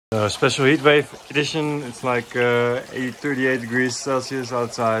Special heat wave edition. It's like 38 degrees Celsius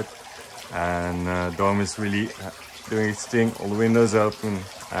outside, and dome is really doing its thing. All the windows open,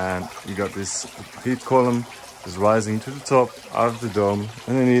 and you got this heat column just rising to the top out of the dome.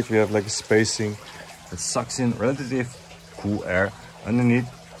 Underneath we have like a spacing that sucks in relative cool air underneath,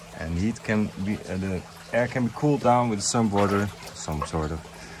 and heat can be the air can be cooled down with some water, some sort of.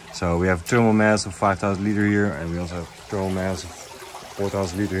 So we have thermal mass of 5,000 liter here, and we also have thermal mass of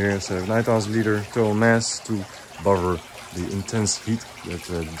 4,000 liter here, so 9,000 liter thermal mass to buffer the intense heat that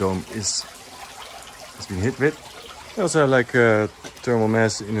the dome has been hit with. We also have like thermal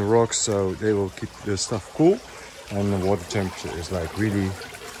mass in the rocks, so they will keep the stuff cool, and the water temperature is like really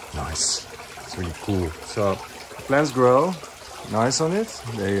nice. It's really cool. So plants grow nice on it.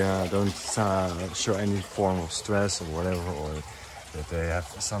 They don't show any form of stress or whatever, or that they have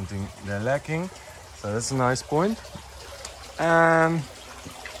something they're lacking. So that's a nice point. And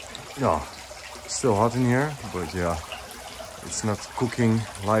yeah, still hot in here, but yeah, it's not cooking.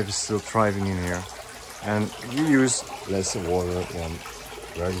 Life is still thriving in here, and we use less water than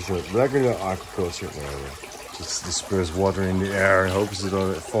regular agriculture, where we just disperse water in the air, hopes that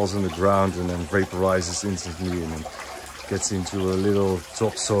it falls on the ground and then vaporizes instantly, and then gets into a little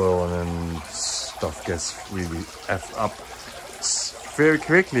topsoil, and then stuff gets really effed up very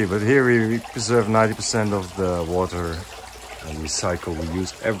quickly. But here we preserve 90% of the water and recycle. We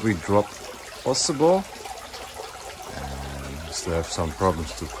use every drop possible, and we still have some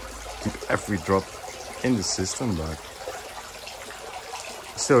problems to keep every drop in the system, but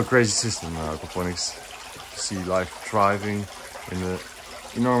still a crazy system, aquaponics. See life thriving in the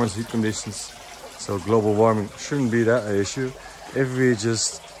enormous heat conditions, so global warming shouldn't be that issue if we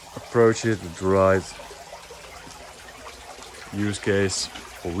just approach it with the right use case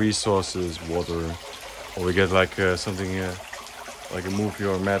for resources, water, or we get like something like a movie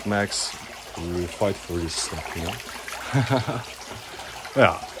or Mad Max. We will fight for this stuff, you know.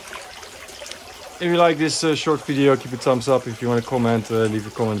 Yeah. If you like this short video, keep a thumbs up. If you want to comment, leave a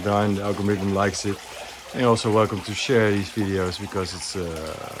comment down. The algorithm likes it. And you're also welcome to share these videos, because it's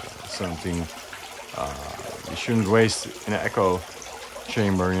something you shouldn't waste in an echo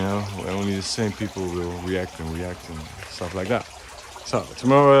chamber, you know, where only the same people will react and stuff like that. So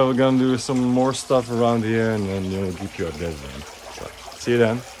tomorrow we're gonna do some more stuff around here, and then keep you updated. So see you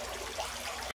then.